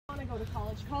go to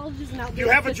college. College is an outdated You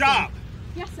have a system. job.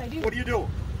 Yes, I do. What do you do?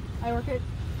 I work at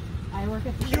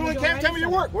the You can't tell me your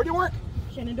work. Where do you work?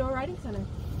 Shenandoah Riding Center.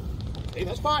 Hey,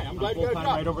 that's fine. I'm glad you got a job.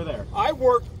 Right over there. I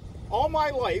worked all my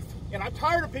life, and I'm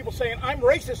tired of people saying I'm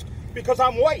racist because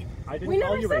I'm white. I didn't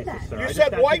call you said racist, that. sir. You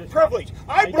said white privilege.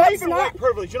 I believe in white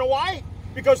privilege. You know why?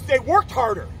 Because they worked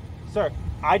harder. Sir,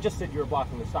 I just said you were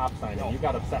blocking the stop sign, and you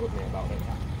got upset with me about it.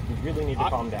 You really need to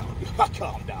calm down.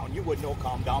 Calm down. You wouldn't know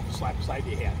calm down for slap beside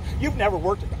your head. You've never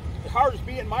worked as hard as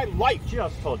me in my life.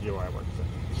 Just told you where I work, sir.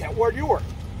 Yeah, where do you work?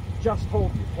 Just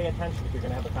told you. Pay attention if you're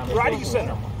going to have a conversation. Riding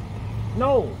Center.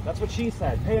 No, that's what she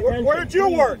said. Pay attention. Where did you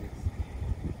work?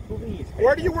 Please.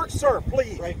 Where do you work, sir?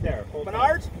 Please. Right there.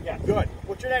 Menards? Yes. Good.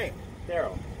 What's your name?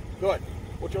 Daryl. Good.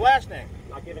 What's your last name?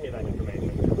 Not giving you that information.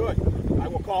 Good. I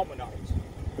will call Menards.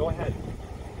 Go ahead.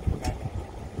 Okay.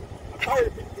 I'm tired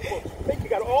of people think you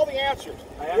got all the answers.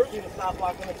 I asked you to stop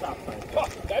blocking the stop sign. Oh,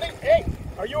 that ain't, hey,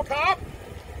 are you a cop?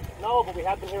 No, but we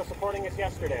have been here supporting us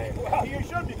yesterday. Well, you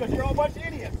should because you're all a bunch of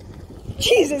idiots.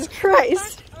 Jesus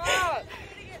Christ.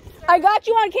 I got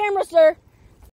you on camera, sir.